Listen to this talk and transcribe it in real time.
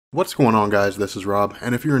What's going on, guys? This is Rob,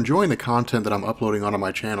 and if you're enjoying the content that I'm uploading onto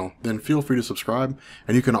my channel, then feel free to subscribe,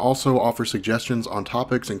 and you can also offer suggestions on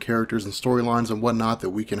topics and characters and storylines and whatnot that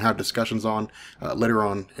we can have discussions on later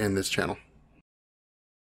on in this channel.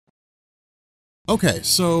 Okay,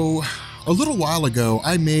 so a little while ago,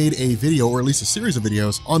 I made a video, or at least a series of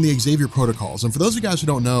videos, on the Xavier Protocols. And for those of you guys who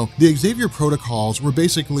don't know, the Xavier Protocols were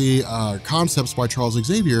basically concepts by Charles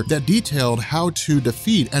Xavier that detailed how to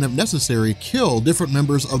defeat and, if necessary, kill different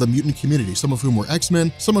members of the mutant community, some of whom were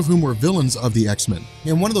X-Men, some of whom were villains of the X-Men.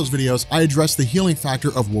 In one of those videos, I addressed the healing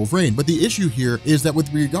factor of Wolverine, but the issue here is that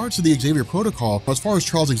with regards to the Xavier Protocol, as far as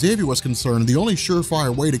Charles Xavier was concerned, the only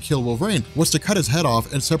surefire way to kill Wolverine was to cut his head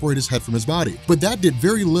off and separate his head from his body. But that did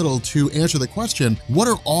very little to answer the question, what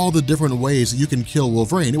are all the different ways that you can kill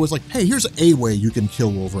Wolverine? It was like, hey, here's a way you can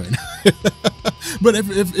kill Wolverine. But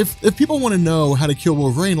if people want to know how to kill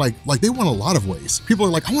Wolverine, like they want a lot of ways. People are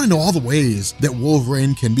like, I want to know all the ways that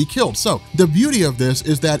Wolverine can be killed. So the beauty of this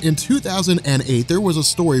is that in 2008, there was a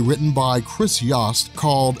story written by Chris Yost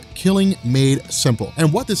called Killing Made Simple.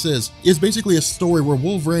 And what this is basically a story where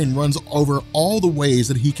Wolverine runs over all the ways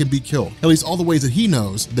that he can be killed, at least all the ways that he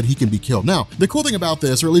knows that he can be killed. Now, the cool thing about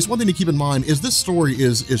this, or at least one thing to keep in mind, is this story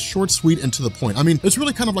is short, sweet, and to the point. I mean, it's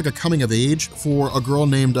really kind of like a coming of age for a girl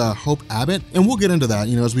named Hope Abbott, and we'll get into that,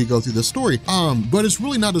 you know, as we go through this story. But it's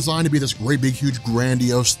really not designed to be this great, big, huge,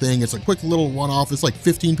 grandiose thing. It's a quick little one-off. It's like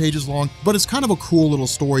 15 pages long, but it's kind of a cool little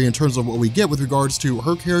story in terms of what we get with regards to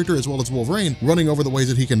her character as well as Wolverine running over the ways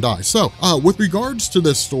that he can die. So, with regards to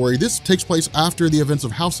this story, this takes place after the events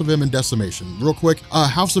of House of M and Decimation. Real quick,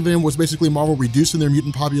 House of M was basically Marvel reducing their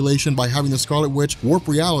mutant population by having the Scarlet Witch warp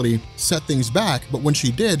reality, set things back, but when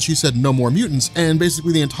she did, she said no more mutants, and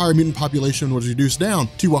basically the entire mutant population was reduced down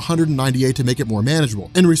to 198 to make it more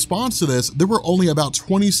manageable. In response to this, there were only about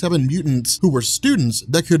 27 mutants who were students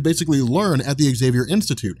that could basically learn at the Xavier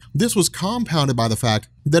Institute. This was compounded by the fact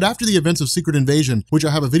that after the events of Secret Invasion, which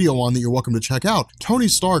I have a video on that you're welcome to check out, Tony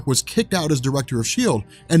Stark was kicked out as director of S.H.I.E.L.D.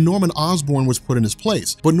 and Norman Osborn was put in his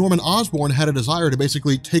place. But Norman Osborn had a desire to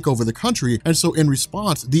basically take over the country, and so in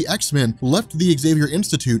response, the X-Men left the Xavier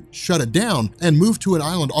Institute, shut it down, and moved to an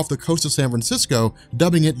island off the coast of San Francisco,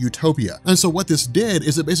 dubbing it Utopia. And so what this did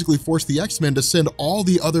is it basically forced the X-Men to send all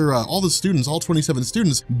the other, all the students, all 27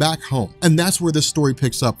 students, back home. And that's where this story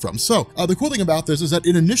picks up from. So the cool thing about this is that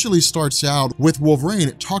it initially starts out with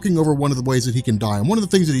Wolverine talking over one of the ways that he can die. And one of the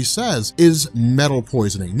things that he says is metal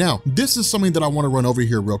poisoning. Now, this is something that I want to run over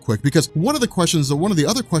here real quick, because one of the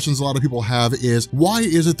other questions a lot of people have is, why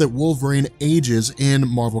is it that Wolverine ages in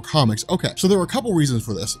Marvel Comics? Okay, so there are a couple reasons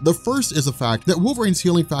for this. The first is the fact that Wolverine's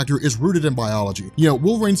healing factor is rooted in biology. You know,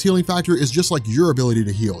 Wolverine's healing factor is just like your ability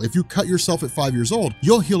to heal. If you cut yourself at 5 years old,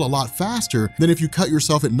 you'll heal a lot faster than if you cut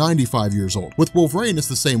yourself at 95 years old. With Wolverine, it's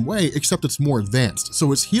the same way, except it's more advanced.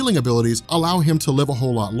 So his healing abilities allow him to live a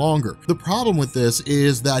whole lot longer. The problem with this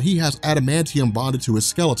is that he has adamantium bonded to his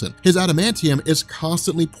skeleton. His adamantium is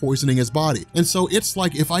constantly poisoning his body. And so it's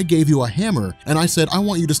like if I gave you a hammer and I said, I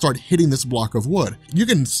want you to start hitting this block of wood. You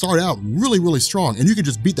can start out really, really strong and you can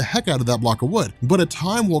just beat the heck out of that block of wood. But a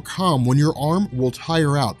time will come when your arm will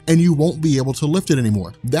tire out and you won't be able to lift it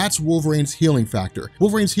anymore. That's Wolverine's healing factor.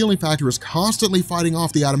 Wolverine's healing factor is constantly fighting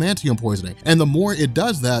off the adamantium poisoning. And the more it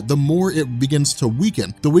does that, the more it begins to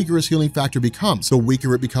weaken. The weaker his healing factor becomes. The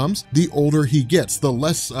weaker it becomes, the older he gets, the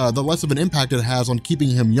less of an impact it has on keeping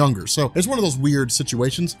him younger. So it's one of those weird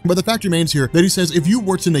situations. But the fact remains here that he says if you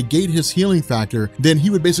were to negate his healing factor, then he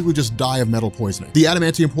would basically just die of metal poisoning. The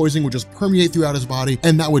adamantium poisoning would just permeate throughout his body,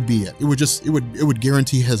 and that would be it. It would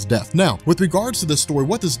guarantee his death. Now, with regards to this story,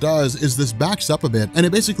 what this does is this backs up a bit, and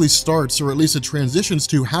it basically starts, or at least it transitions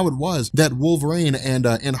to how it was that Wolverine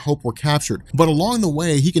and Hope were captured. But along the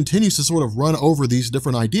way, he continues to sort of run over these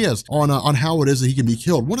different ideas on how it is that he can be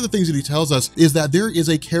killed. One of the things that he tells us is that there is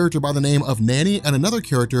a character by the name of Nanny and another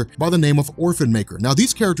character by the name of Orphan Maker. Now,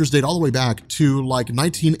 these characters date all the way back to like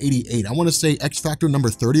 1988. I want to say X Factor number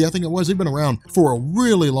 30, I think it was. They've been around for a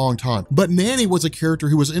really long time. But Nanny was a character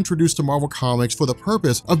who was introduced to Marvel Comics for the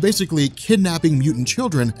purpose of basically kidnapping mutant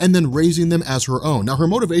children and then raising them as her own. Now, her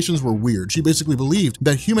motivations were weird. She basically believed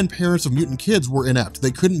that human parents of mutant kids were inept.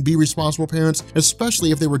 They couldn't be responsible parents,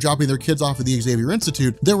 especially if they were dropping their kids off at the Xavier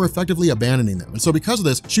Institute. They were effectively abandoning them. And so so because of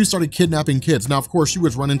this, she started kidnapping kids. Now, of course, she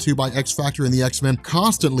was run into by X-Factor and the X-Men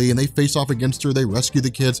constantly, and they face off against her. They rescue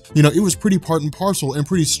the kids. You know, it was pretty part and parcel and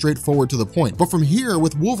pretty straightforward to the point. But from here,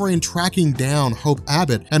 with Wolverine tracking down Hope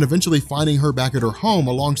Abbott and eventually finding her back at her home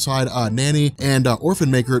alongside Nanny and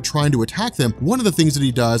Orphan Maker trying to attack them, one of the things that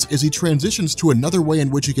he does is he transitions to another way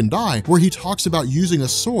in which he can die, where he talks about using a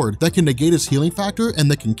sword that can negate his healing factor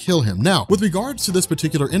and that can kill him. Now, with regards to this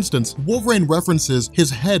particular instance, Wolverine references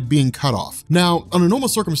his head being cut off. Now, under normal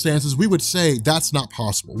circumstances, we would say that's not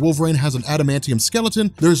possible. Wolverine has an adamantium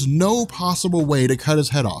skeleton. There's no possible way to cut his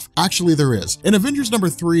head off. Actually, there is. In Avengers number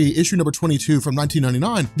 3, issue number 22 from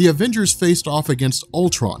 1999, the Avengers faced off against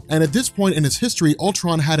Ultron. And at this point in his history,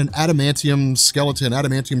 Ultron had an adamantium skeleton,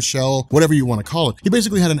 adamantium shell, whatever you want to call it. He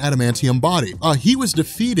basically had an adamantium body. He was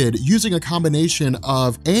defeated using a combination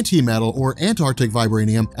of anti-metal or Antarctic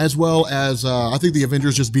vibranium, as well as I think the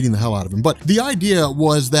Avengers just beating the hell out of him. But the idea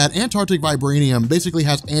was that Antarctic vibranium basically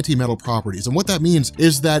has anti-metal properties. And what that means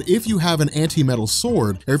is that if you have an anti-metal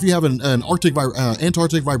sword, or if you have an Antarctic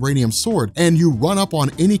vibranium sword, and you run up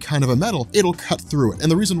on any kind of a metal, it'll cut through it.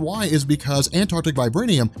 And the reason why is because Antarctic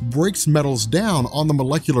vibranium breaks metals down on the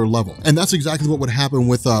molecular level. And that's exactly what would happen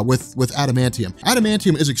with adamantium.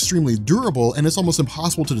 Adamantium is extremely durable, and it's almost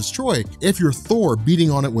impossible to destroy if you're Thor beating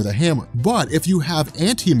on it with a hammer. But if you have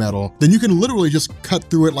anti-metal, then you can literally just cut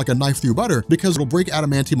through it like a knife through butter, because it'll break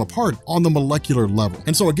adamantium apart on the molecular level.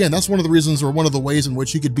 And so again, that's one of the reasons, or one of the ways in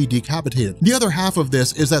which you could be decapitated. The other half of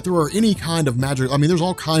this is that there are any kind of magic. I mean, there's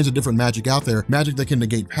all kinds of different magic out there. Magic that can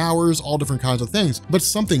negate powers, all different kinds of things. But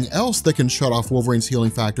something else that can shut off Wolverine's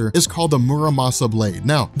healing factor is called the Muramasa blade.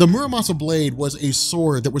 Now, the Muramasa blade was a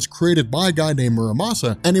sword that was created by a guy named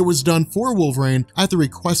Muramasa, and it was done for Wolverine at the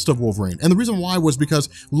request of Wolverine. And the reason why was because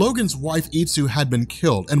Logan's wife Itsu had been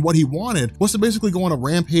killed, and what he wanted was to basically go on a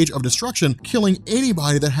rampage of destruction, killing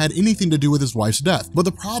anybody that had anything to do with his wife's death. But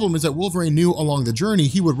the problem is that Wolverine knew along the journey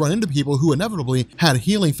he would run into people who inevitably had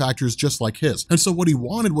healing factors just like his. And so what he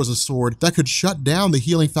wanted was a sword that could shut down the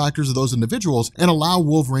healing factors of those individuals and allow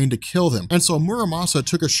Wolverine to kill them. And so Muramasa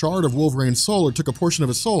took a shard of Wolverine's soul, or took a portion of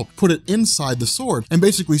his soul, put it inside the sword, and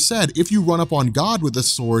basically said, if you run up on God with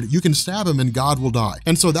this sword, you can stab him and God will die.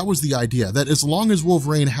 And so that was the idea, that as long as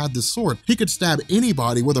Wolverine had this sword, he could stab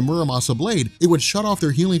anybody with a Muramasa blade. It would shut off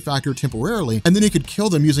their healing factor temporarily, and then he could kill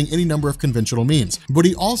them using any number of conventional means. But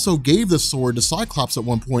he also gave the sword to Cyclops at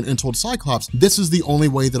one point and told Cyclops, this is the only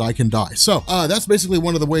way that I can die. So that's basically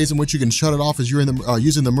one of the ways in which you can shut it off, is using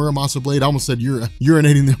the Muramasa blade. I almost said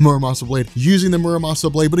urinating the Muramasa blade, using the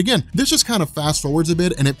Muramasa blade. But again, this just kind of fast forwards a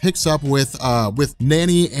bit, and it picks up with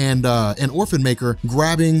Nanny and Orphan Maker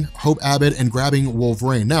grabbing Hope Abbott and grabbing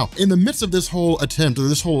Wolverine. Now, in the midst of this whole attempt, or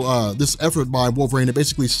this effort by Wolverine to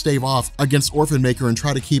basically stave off against Orphan Maker and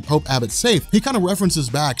try to keep Hope Abbott safe, he kind of references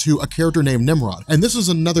back to a character named Nimrod, and this is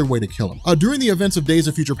another way to kill him. During the events of Days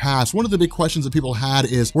of Future Past, one of the big questions that people had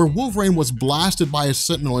is, where Wolverine was blasted by a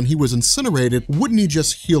Sentinel and he was incinerated, wouldn't he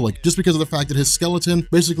just heal it? Just because of the fact that his skeleton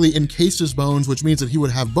basically encased his bones, which means that he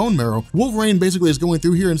would have bone marrow. Wolverine basically is going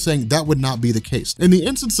through here and saying that would not be the case. In the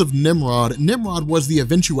instance of Nimrod was the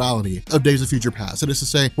eventuality of Days of Future Past. That is to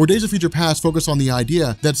say, where Days of Future Past focused on the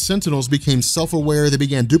idea that Sentinels became self-aware, they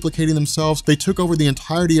began duplicating themselves, they took over the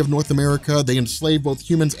entirety of North America, they enslaved both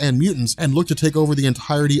humans and mutants, and looked to take over the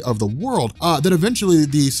entirety of the world, that eventually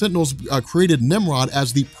the Sentinels created Nimrod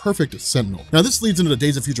as the perfect Sentinel. Now this leads into the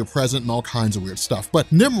Days of Future Present and all kinds of weird stuff,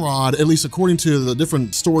 but Nimrod, at least according to the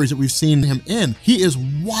different stories that we've seen him in, he is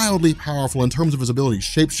wildly powerful in terms of his abilities,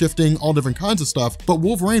 shape-shifting, all different kinds of stuff. But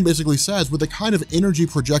Wolverine basically says, with the kind of energy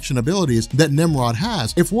projection abilities that Nimrod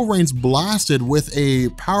has, if Wolverine's blasted with a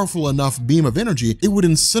powerful enough beam of energy, it would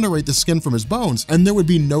incinerate the skin from his bones, and there would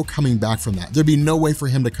be no coming back from that. There'd be no way for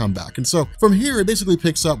him to come back. And so from here, it basically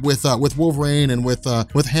picks up with Wolverine and with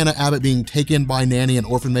Hannah Abbott being taken by Nanny and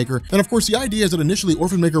Orphan Maker. And of course, the idea is that initially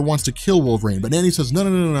Orphan Maker wants to kill Wolverine, but Nanny says,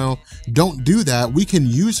 no, don't do that. We can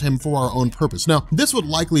use him for our own purpose. Now, this would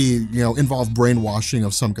likely, involve brainwashing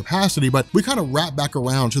of some capacity, but we kind of wrap back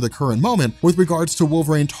around to the current moment with regards to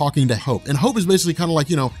Wolverine talking to Hope. And Hope is basically kind of like,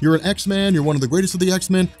 you're an X-Man, you're one of the greatest of the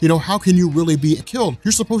X-Men, how can you really be killed?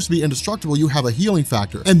 You're supposed to be indestructible, you have a healing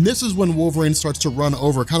factor. And this is when Wolverine starts to run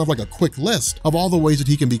over kind of like a quick list of all the ways that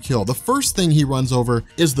he can be killed. The first thing he runs over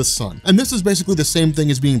is the sun. And this is basically the same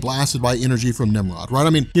thing as being blasted by energy from Nimrod, right? I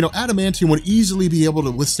mean, adamantium would easily be able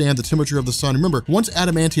to withstand the temperature of the sun. Remember, once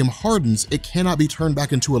adamantium hardens, it cannot be turned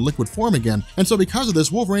back into a liquid form again. And so because of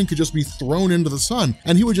this, Wolverine could just be thrown into the sun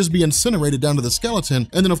and he would just be incinerated down to the skeleton.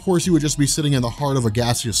 And then of course he would just be sitting in the heart of a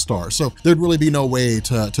gaseous star. So there'd really be no way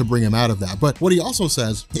to bring him out of that. But what he also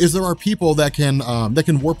says is there are people that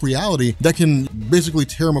can warp reality, that can basically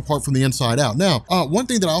tear him apart up from the inside out. Now, one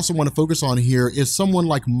thing that I also want to focus on here is someone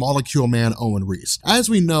like Molecule Man Owen Reese. As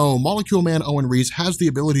we know, Molecule Man Owen Reese has the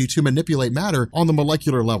ability to manipulate matter on the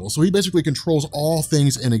molecular level. So he basically controls all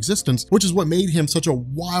things in existence, which is what made him such a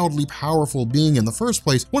wildly powerful being in the first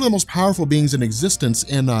place, one of the most powerful beings in existence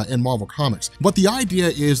in Marvel Comics. But the idea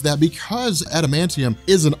is that because adamantium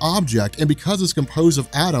is an object and because it's composed of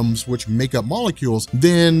atoms which make up molecules,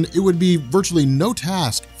 then it would be virtually no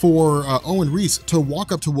task for Owen Reese to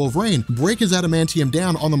walk up to Wolverine, break his adamantium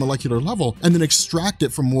down on the molecular level, and then extract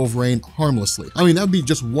it from Wolverine harmlessly. I mean, that would be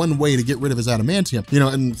just one way to get rid of his adamantium, you know,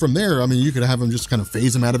 and from there, I mean, you could have him just kind of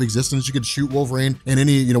phase him out of existence. You could shoot Wolverine in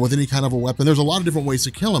any, you know, with any kind of a weapon. There's a lot of different ways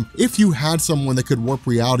to kill him if you had someone that could warp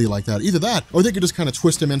reality like that. Either that, or they could just kind of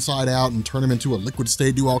twist him inside out and turn him into a liquid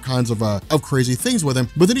state, do all kinds of crazy things with him.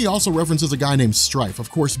 But then he also references a guy named Strife, of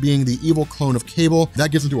course, being the evil clone of Cable.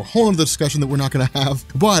 That gets into a whole other discussion that we're not going to have.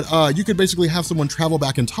 But you could basically have someone travel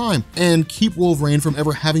back in time and keep Wolverine from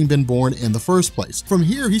ever having been born in the first place. From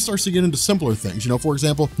here, he starts to get into simpler things. You know, for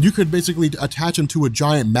example, you could basically attach him to a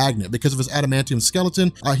giant magnet. Because of his adamantium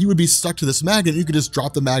skeleton, he would be stuck to this magnet. You could just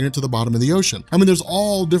drop the magnet to the bottom of the ocean. I mean, there's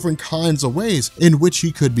all different kinds of ways in which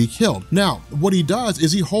he could be killed. Now, what he does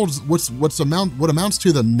is he holds what amounts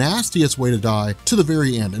to the nastiest way to die to the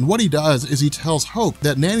very end. And what he does is he tells Hope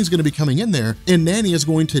that Nanny's going to be coming in there, and Nanny is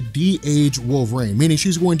going to de-age Wolverine, meaning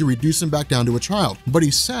she's going to reduce him back down to a child. But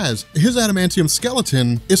he says his adamantium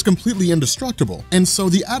skeleton is completely indestructible, and so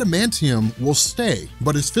the adamantium will stay,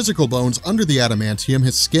 but his physical bones under the adamantium,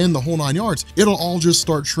 his skin, the whole 9 yards, it'll all just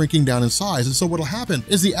start shrinking down in size. And so what'll happen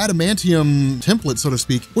is the adamantium template, so to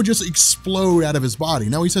speak, would just explode out of his body.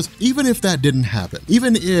 Now he says, even if that didn't happen,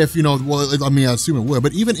 even if, you know, well, I mean, I assume it would,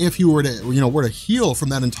 but even if he were to, you know, were to heal from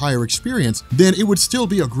that entire experience, then it would still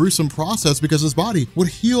be a gruesome process because his body would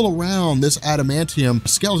heal around this adamantium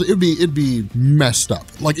skeleton. It'd be messed up.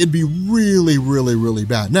 Like, it'd be really, really, really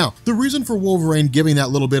bad. Now, the reason for Wolverine giving that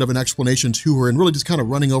little bit of an explanation to her and really just kind of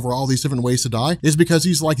running over all these different ways to die is because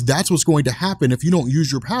he's like, that's what's going to happen if you don't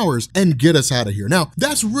use your powers and get us out of here. Now,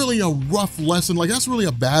 that's really a rough lesson. Like, that's really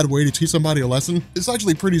a bad way to teach somebody a lesson. It's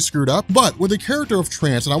actually pretty screwed up. But with the character of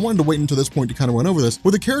Trance, and I wanted to wait until this point to kind of run over this,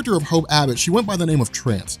 with the character of Hope Abbott, she went by the name of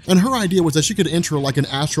Trance. And her idea was that she could enter like an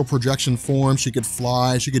astral projection form, she could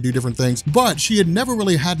fly, she could do different things, but she had never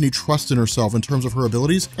really had any trust in herself in terms of her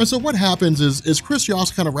abilities. And so what happens is Chris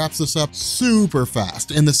Yoss kind of wraps this up super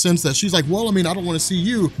fast in the sense that she's like, well, I mean, I don't want to see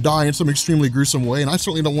you die in some extremely gruesome way, and I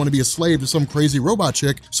certainly don't want to be a slave to some crazy robot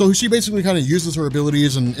chick. So she basically kind of uses her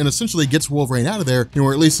abilities and essentially gets Wolverine out of there, you know,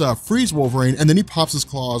 or at least frees Wolverine, and then he pops his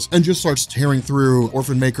claws and just starts tearing through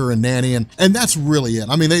Orphan Maker and Nanny, and that's really it.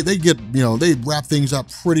 I mean, they get, you know, they wrap things up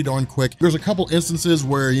pretty darn quick. There's a couple instances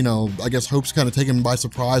where, you know, I guess Hope's kind of taken by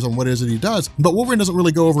surprise on what it is that he does, but Wolverine doesn't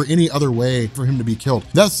really go over any other way for him to be killed.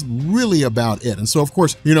 That's really about it. And so, of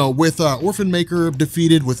course, you know, with Orphan Maker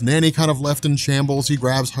defeated, with Nanny kind of left in shambles, he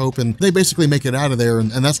grabs Hope, and they basically make it out of there,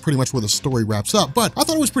 and that's pretty much where the story wraps up. But I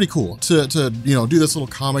thought it was pretty cool to you know, do this little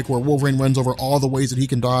comic where Wolverine runs over all the ways that he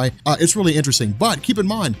can die. It's really interesting, but keep in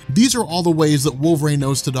mind, these are all the ways that Wolverine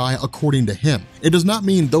knows to die according to him. It does not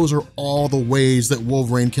mean those are all the ways that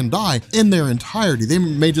Wolverine can die in their entirety. They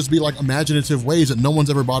may just be like imaginative ways that no one's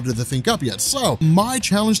ever bothered to think up yet. So my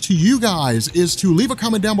challenge to you guys is to leave a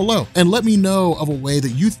comment down below and let me know of a way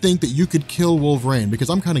that you think that you could kill Wolverine, because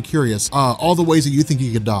I'm kind of curious, all the ways that you think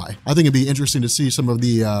he could die. I think it'd be interesting to see some of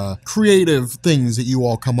the creative things that you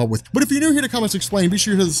all come up with. But if you're new here to Comments Explain, be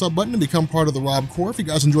sure to hit the sub button and become part of the Rob Corps. If you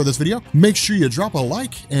guys enjoyed this video, make sure you drop a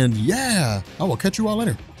like, and yeah, I will catch you all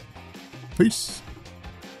later. Peace.